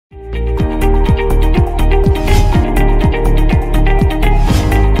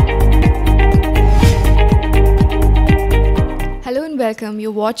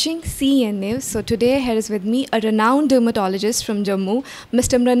you're watching CEN News. So today here is with me a renowned dermatologist from JAMMU,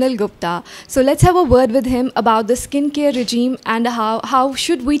 Mr. MRINAL GUPTA. So let's have a word with him about the skincare regime and how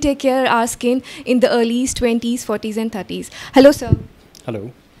should we take care of our skin in the early 20s, 40s and 30s. Hello sir.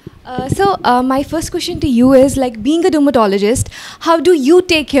 Hello. My first question to you is, like, being a dermatologist, how do you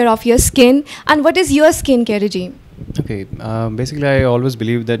take care of your skin and what is your skincare regime? Okay, basically I always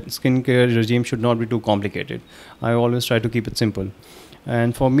believe that skincare regime should not be too complicated. I always try to keep it simple.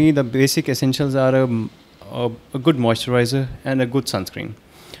 And for me, the basic essentials are a good moisturizer and a good sunscreen.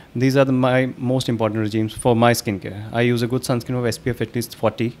 These are my most important regimes for my skincare. I use a good sunscreen of SPF at least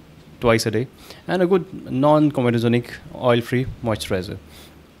 40 twice a day and a good non-comedogenic oil-free moisturizer.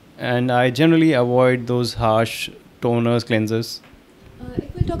 And I generally avoid those harsh toners, cleansers.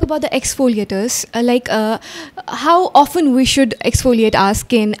 If we talk about the exfoliators, how often we should exfoliate our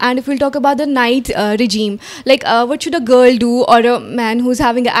skin, and if we'll talk about the night regime, what should a girl do, or a man who's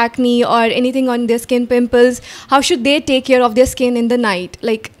having acne or anything on their skin, pimples, how should they take care of their skin in the night,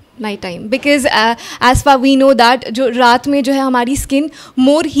 like night time? Because as far we know that जो रात में जो है हमारी skin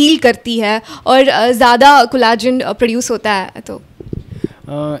more heal करती है और ज़्यादा collagen produce होता है. तो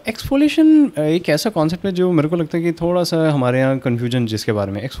एक्सफोलिएशन एक ऐसा कॉन्सेप्ट है जो मेरे को लगता है कि थोड़ा सा हमारे यहाँ कन्फ्यूजन जिसके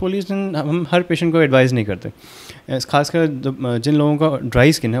बारे में. एक्सफोलिएशन हम हर पेशेंट को एडवाइस नहीं करते. खासकर जिन लोगों का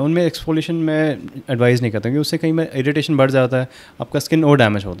ड्राई स्किन है उनमें एक्सफोलिएशन मैं एडवाइस नहीं करता क्योंकि उससे कई बार इरिटेशन बढ़ जाता है, आपका स्किन और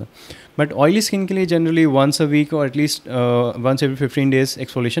डैमेज होता है. बट ऑयली स्किन के लिए जनरली वंस अ वीक और at least once every 15 days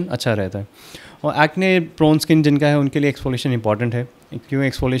exfoliation अच्छा रहता है. और एक्ने प्रोन स्किन जिनका है उनके लिए एक्सफोलिएशन इंपॉर्टेंट है क्योंकि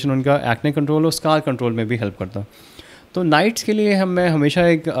एक्सफोलिएशन उनका एक्ने कंट्रोल और स्कार कंट्रोल में भी हेल्प करता है. तो नाइट्स के लिए मैं हमेशा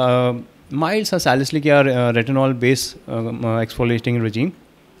एक माइल्ड सा सैलिसिलिक या रेटिनॉल बेस एक्सफोलिएटिंग रेजिम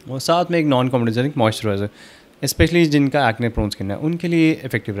और साथ में एक नॉन कॉमेडोजेनिक मॉइस्चराइज़र, स्पेशली जिनका एक्ने प्रोन स्किन है उनके लिए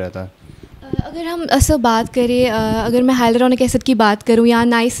इफेक्टिव रहता है. अगर हम ऐसा बात करें, अगर मैं हाइलुरोनिक एसिड की बात करूं या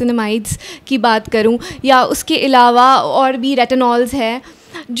नाइसिनामाइड्स की बात करूं या उसके अलावा और भी रेटिनॉल्स है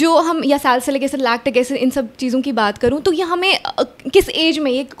जो हम, या सैलिसिलिक एसिड, लैक्टिक एसिड, इन सब चीज़ों की बात करूं, तो ये हमें किस एज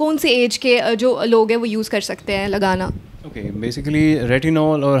में, ये कौन से एज के जो लोग हैं वो यूज़ कर सकते हैं लगाना? ओके, बेसिकली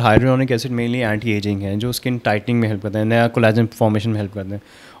रेटिनॉल और hyaluronic acid mainly anti ageing हैं जो स्किन टाइटनिंग में हेल्प करते हैं, नया कोलेजन फॉर्मेशन में हेल्प करते हैं.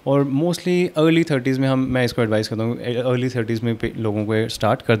 और मोस्टली अर्ली 30s में मैं इसको एडवाइस करता हूँ, अर्ली 30s में लोगों को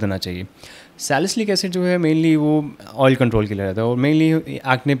स्टार्ट कर देना चाहिए. सैलिसिलिक एसिड जो है मेनली वो ऑयल कंट्रोल के लिए रहता है और मेनली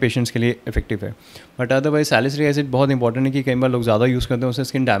एक्ने पेशेंट्स के लिए इफेक्टिव है. बट अदरवाइज सैलिसिलिक एसिड बहुत इंपॉर्टेंट है कि कई बार लोग ज़्यादा यूज़ करते हैं उससे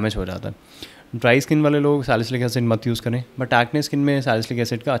स्किन डैमेज हो जाता है. ड्राई स्किन वाले लोग सैलिसिलिक एसिड मत यूज़ करें, बट एक्ने स्किन में सैलिसिलिक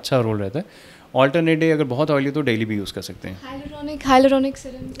एसिड का अच्छा रोल रहता है. ऑल्टरनेट डे अगर बहुत ऑयली तो डेली भी यूज़ कर सकते हैं.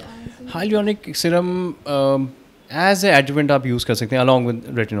 Hyaluronic Siram as a adjuvant आप यूज़ कर सकते हैं अलॉन्ग विद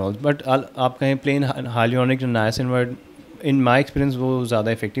रेटिनॉल. बट आप कहें plane hyaluronic niacinamide, in my experience वो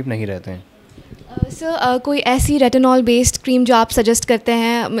ज़्यादा इफेक्टिव नहीं रहते हैं. सर कोई ऐसी रेटिनॉल बेस्ड क्रीम जो आप सजेस्ट करते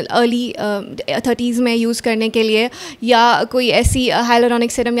हैं अर्ली 30s में यूज़ करने के लिए, या कोई ऐसी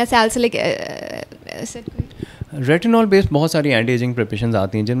हाइलुरोनिक सिरम या सैलिसिलिक एसिड? रेटिनॉल बेस्ड बहुत सारी एंटी एजिंग प्रिपरेशंस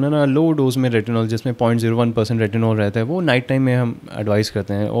आती हैं जिनमें ना लो डोज में रेटिनॉल, जिसमें 0.01% रेटिनॉल रहता है, वो नाइट टाइम में हम एडवाइस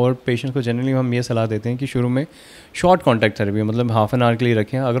करते हैं. और पेशेंट्स को जनरली हम ये सलाह देते हैं कि शुरू में शॉर्ट कॉन्टैक्ट थेरेपी, मतलब हाफ एन आवर के लिए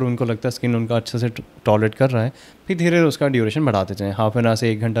रखें. अगर उनको लगता है स्किन उनका अच्छे से टॉलरेट कर रहा है, फिर धीरे धीरे उसका ड्यूरेशन बढ़ाते जाएँ. हाफ एन आवर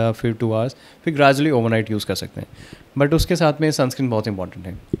से 1 घंटा, फिर 2 आवर्स, फिर ग्रेजुअली ओवरनाइट यूज़ कर सकते हैं. बट उसके साथ में सनस्क्रीन बहुत इंपॉर्टेंट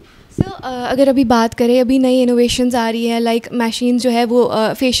है. अगर अभी बात करें, अभी नई इनोवेशंस आ रही है, लाइक मशीन जो है वो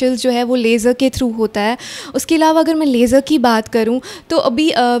फेशियल्स जो है वो लेज़र के थ्रू होता है. उसके अलावा अगर मैं लेज़र की बात करूं तो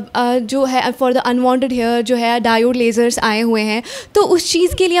अभी जो है फॉर द अनवांटेड हेयर जो है डायोड लेज़र्स आए हुए हैं. तो उस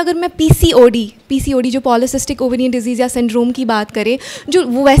चीज़ के लिए अगर मैं पीसीओडी जो पॉलीसिस्टिक ओवेरियन डिजीज़ या सिंड्रोम की बात करें, जो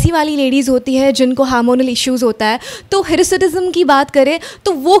वो वैसी वाली लेडीज़ होती है जिनको हार्मोनल इश्यूज़ होता है, तो हिर्सुटिज्म की बात करें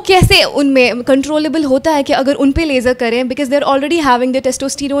तो वो कैसे उनमें कंट्रोलेबल होता है कि अगर उन पे लेज़र करें, because they are already having the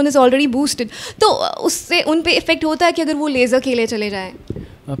testosterone is already boosted, तो उससे उन पे इफेक्ट होता है कि अगर वो लेज़र के लिए चले जाएं?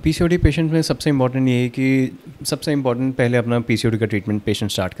 पीसीओडी पेशेंट में सबसे इंपॉर्टेंट ये है कि सबसे इंपॉर्टेंट पहले अपना पीसीओडी का ट्रीटमेंट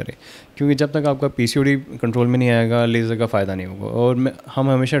पेशेंट स्टार्ट करे, क्योंकि जब तक आपका पीसीओडी कंट्रोल में नहीं आएगा लेज़र का फ़ायदा नहीं होगा. और हम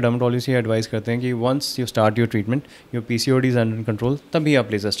हमेशा डर्मेटोलॉजिस्ट से एडवाइस करते हैं कि once you start your treatment, your PCOD is under control, तभी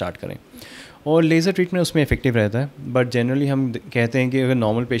आप लेज़र स्टार्ट करें. और लेज़र ट्रीटमेंट उसमें इफेक्टिव रहता है. बट जनरली हम कहते हैं कि अगर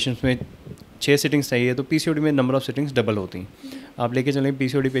नॉर्मल पेशेंट्स में 6 सिटिंग्स चाहिए तो पीसीओडी में नंबर ऑफ़ सिटिंग्स डबल होती हैं. आप लेके चलें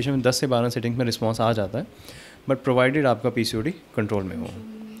पीसीओडी पेशेंट में 10 से 12 सिटिंग्स में रिस्पॉन्स आ जाता है, बट प्रोवाइडेड आपका पीसीओडी कंट्रोल में हो.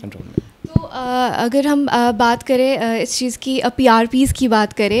 कंट्रोल में। तो अगर हम बात करें इस चीज़ की, PRPs की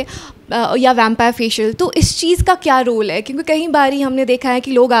बात करें या वैम्पायर फेशियल, तो इस चीज़ का क्या रोल है? क्योंकि कई बारी हमने देखा है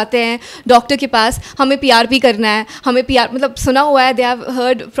कि लोग आते हैं डॉक्टर के पास, हमें PRP करना है, हमें मतलब सुना हुआ है, they have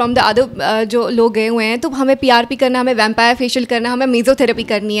heard from the other जो लोग गए हुए हैं, तो हमें PRP करना है, हमें वैम्पायर फेशियल करना है, हमें मेसोथेरेपी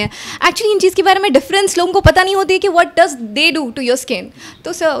करनी है। एक्चुअली इन चीज़ के बारे में डिफरेंस लोगों को पता नहीं होती है कि what does they do to your skin.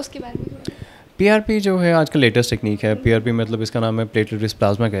 तो सर उसके बारे में पीआरपी जो है आजकल लेटेस्ट टेक्निक है। पीआरपी मतलब इसका नाम है प्लेटलेट रिच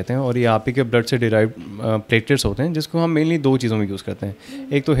प्लाज्मा कहते हैं, और ये आप ही के ब्लड से डिराइव प्लेटलेट्स होते हैं, जिसको हम मेनली दो चीज़ों में यूज़ करते हैं।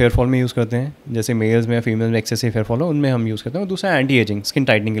 एक तो हेयर फॉल में यूज़ करते हैं, जैसे मेल्स में या फीमेल्स में एक्सेसिव हेयर फॉल हो उनमें हम यूज़ करते हैं, और दूसरा एंटी एजिंग स्किन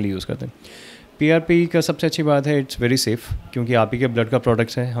टाइटनिंग के लिए यूज़ करते हैं। पीआरपी का सबसे अच्छी बात है इट्स वेरी सेफ़, क्योंकि आप ही के ब्लड का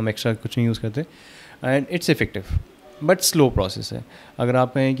प्रोडक्ट्स है, हम एक्स्ट्रा कुछ नहीं यूज़ करते, and it's effective but slow process है। अगर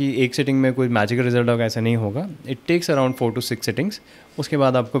आप कहें कि एक सेटिंग में कोई मैजिकल रिजल्ट होगा, ऐसा नहीं होगा। It takes around 4 to 6 settings, उसके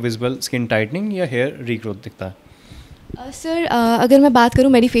बाद आपको विजिबल स्किन टाइटनिंग या हेयर रीग्रोथ दिखता है। सर अगर मैं बात करूँ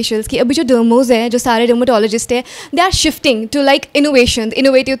मेडिफेशियल्स की, अभी जो डर्मोज हैं, जो सारे डर्माटोलॉजिस्ट हैं, they are shifting to like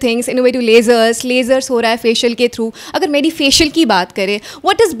innovative things, innovative lasers हो रहा है फेशियल के थ्रू। अगर मेडिफेशियल की बात करें,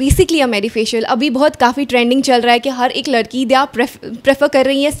 व्हाट इज़ बेसिकली अ मेडिफेशियल? अभी बहुत काफ़ी ट्रेंडिंग चल रहा है कि हर एक लड़की दे आर प्रेफर कर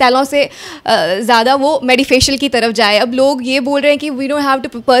रही है सैलून से ज़्यादा वो मेडिफेशियल की तरफ जाए। अब लोग ये बोल रहे हैं कि we don't have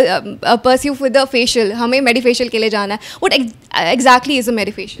to pursue with the facial, हमें मेडिफेशियल के लिए जाना है। What exactly is a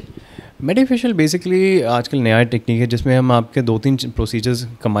मेडिफेशियल? मेडिफेशियल basically आजकल नया टेक्निक है, जिसमें हम आपके 2-3 प्रोसीजर्स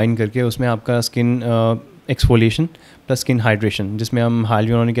कंबाइन करके उसमें आपका skin exfoliation plus skin hydration, जिसमें हम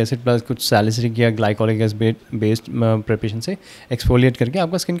हाइलुरोनिक एसिड प्लस कुछ सैलिसिलिक या ग्लाइकोलिक एसिड बेस्ड प्रिपरेशन से एक्सफोलिएट करके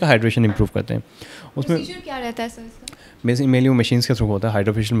आपका स्किन का हाइड्रेशन इंप्रूव करते हैं। उसमें क्या रहता है सर इसका? बेसिकली मेनली वो मशीन्स के थ्रू होता है,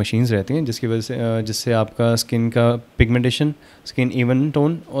 हाइड्रोफेशियल मशीन्स रहती हैं, जिसकी वजह से जिससे आपका स्किन का पिगमेंटेशन, स्किन इवन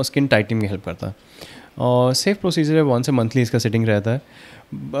टोन और स्किन टाइटनिंग में हेल्प करता है। और सेफ प्रोसीजर है, 1 से मंथली इसका सेटिंग रहता है।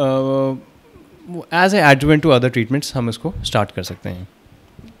 As a adjuvant to other treatments हम इसको स्टार्ट कर सकते हैं।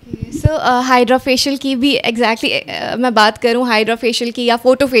 सो हाइड्रोफेशियल की भी एग्जैक्टली मैं बात करूँ, हाइड्रोफेशियल की या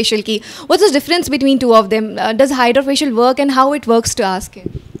फोटोफेशियल की, what's the difference between two of them? Does hydrofacial work and how it works to our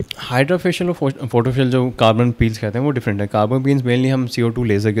skin? Hydrofacial और फोटोफेशियल जो कार्बन पील्स कहते हैं वो डिफरेंट है। कार्बन पील्स मेनली हम CO2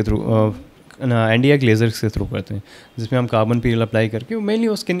 लेज़र के थ्रू, एंडियाक लेज़र के थ्रू करते हैं, जिसमें हम कार्बन पील अप्लाई करके वो मेनली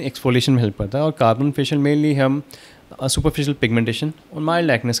वो स्किन एक्सफोलिएशन में हेल्प करता है। और कार्बन फेशियल मेनली हम सुपरफिशियल पिगमेंटेशन और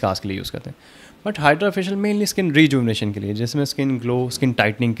माइल्ड एक्ने स्कार्स के लिए यूज़ करते हैं। But hydrofacial mainly skin rejuvenation के लिए, जिसमें स्किन ग्लो, स्किन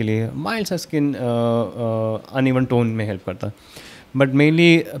टाइटनिंग के लिए, माइल्ड सा स्किन अनइवन टोन में हेल्प करता है। बट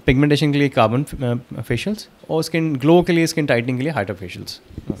मेनली पिगमेंटेशन के लिए कार्बन फेशियल्स, और स्किन ग्लो के लिए, स्किन टाइटनिंग के लिए हाइड्रोफेशियल्स।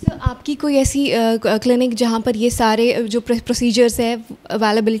 सर आपकी कोई ऐसी क्लिनिक जहाँ पर ये सारे जो प्रोसीजर्स है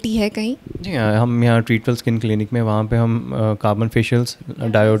अवेलेबिलिटी है कहीं? जी हाँ, हम यहाँ ट्रीटवेल स्किन क्लिनिक में, वहाँ पे हम carbon facials,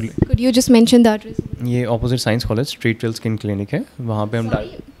 diode. Could you just mention that? ये opposite science college ट्रीटवेल skin clinic है, वहाँ पे हम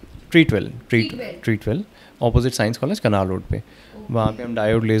ट्रीटवेल opposite science college canal road पे, वहाँ पे हम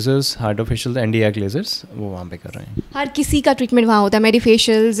डायोड लेजर्स, हाइड्रोफेशियल, एंटीएग लेजर्स वो वहाँ पे कर रहे हैं। हर किसी का ट्रीटमेंट वहाँ होता है?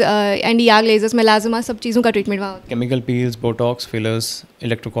 मेडिफेशियल्स, एंटीएग लेजर्स, मेलाजमा, सब चीज़ों का ट्रीटमेंट वहाँ होता है? Chemical peels, Botox, fillers,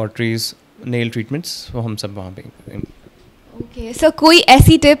 इलेक्ट्रोकॉर्टरीज, nail treatments, वो हम सब वहाँ पे। ओके सर, कोई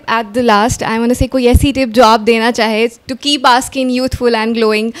ऐसी tip at the last, I want to से, कोई ऐसी टिप जो आप देना चाहे to keep our skin youthful and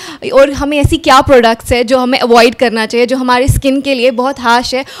glowing? और हमें ऐसी क्या प्रोडक्ट्स है जो हमें अवॉइड करना चाहिए, जो हमारे स्किन के लिए बहुत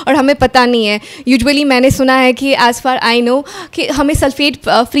हार्श है और हमें पता नहीं है? यूजुअली मैंने सुना है कि एज़ फार आई नो कि हमें सल्फेट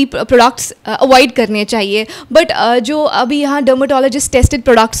फ्री प्रोडक्ट्स अवॉइड करने चाहिए, बट जो अभी यहाँ डर्माटोलॉजिस्ट टेस्टेड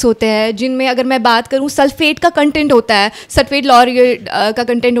प्रोडक्ट्स होते हैं, जिनमें अगर मैं बात करूँ सल्फेट का कंटेंट होता है, सल्फेट लॉरियल का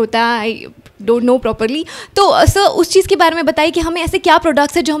कंटेंट होता है, आई डोंट नो प्रॉपरली, तो सर उस चीज़ के बारे में बताइए कि हमें ऐसे क्या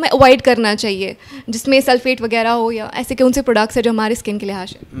प्रोडक्ट्स है जो हमें अवॉइड करना चाहिए, जिसमें सल्फेट वगैरह हो, या ऐसे कौन से प्रोडक्ट्स है जो हमारे स्किन के लिए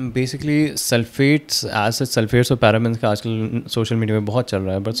हाश है? बेसिकली सल्फेट्स, एज सल्फेट्स और पैराबेन्स का आजकल सोशल मीडिया में बहुत चल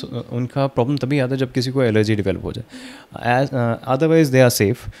रहा है, बट उनका प्रॉब्लम तभी आता है जब किसी को एलर्जी डेवलप हो जाए। Otherwise they are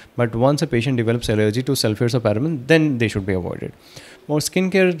safe, but once a patient develops allergy to sulphates और paraben, then they should be avoided. और स्किन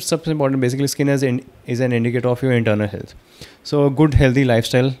केयर सबसे important, basically skin is an indicator of your internal health. So good healthy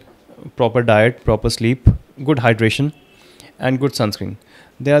lifestyle, proper diet, proper sleep, good hydration and good sunscreen.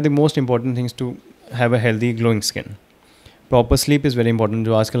 They are the most important things to have a healthy glowing skin. Proper sleep is very important.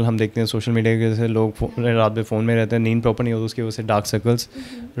 जो आजकल हम देखते हैं social media की वजह से लोग रात में फ़ोन में रहते हैं, नींद प्रॉपर नहीं होती, उसकी वजह से डार्क सर्कल्स,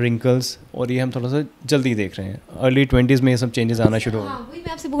 रिंकल्स, और ये हम थोड़ा सा जल्दी देख रहे हैं। अर्ली 20s में ये सब चेंजेस आना शुरू हो गए। वही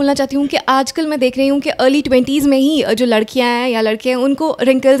मैं आपसे बोलना चाहती हूँ कि आजकल मैं देख रही हूँ कि अर्ली 20s में ही जो लड़कियाँ हैं या लड़के हैं उनको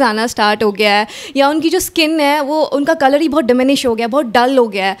रिंकल्स आना स्टार्ट हो गया है, या उनकी जो स्किन है वो, उनका कलर ही बहुत डिमिनिश हो गया, बहुत डल हो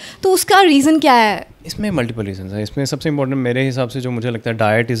गया है। तो उसका रीज़न क्या है? इसमें मल्टीपल रीजंस है। इसमें सबसे इंपॉर्टेंट मेरे हिसाब से जो मुझे लगता है,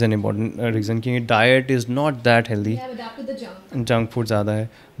 diet is an important reason, कि diet is not that healthy, junk food ज़्यादा है।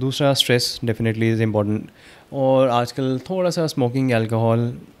 दूसरा स्ट्रेस डेफिनेटली इज़ इम्पॉर्टेंट, और आजकल थोड़ा सा स्मोकिंग,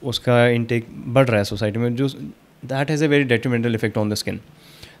 अल्कोहल, उसका इंटेक बढ़ रहा है सोसाइटी में, जो that has a very detrimental effect on the skin.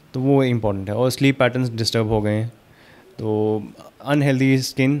 तो वो इम्पॉर्टेंट है। और स्लीप पैटर्न्स डिस्टर्ब हो गए हैं तो unhealthy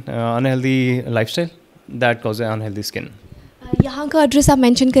skin, unhealthy lifestyle, that cause unhealthy skin. यहाँ का एड्रेस आप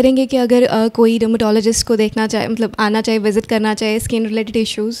मेंशन करेंगे कि अगर कोई डर्मेटोलॉजिस्ट को देखना चाहे, मतलब आना चाहे, विजिट करना चाहे स्किन रिलेटेड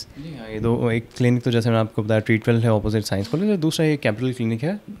इश्यूज़? जी हाँ, ये दो, एक क्लिनिक तो जैसे मैंने आपको बताया ट्रीटवेल है ऑपोजिट साइंस कॉलेज, दूसरा ये कैपिटल क्लिनिक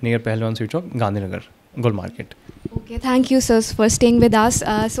है नियर पहलवान sweet Chowk, Gandhinagar, goal market. Okay, thank you, sirs, for staying with us.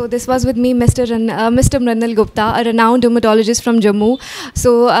 So this was with me, Mr. MRINAL Gupta, a renowned dermatologist from Jammu.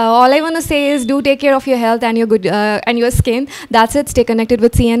 So all I want to say is, do take care of your health and your good and your skin. That's it. Stay connected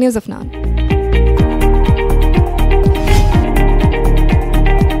with CEN News of now.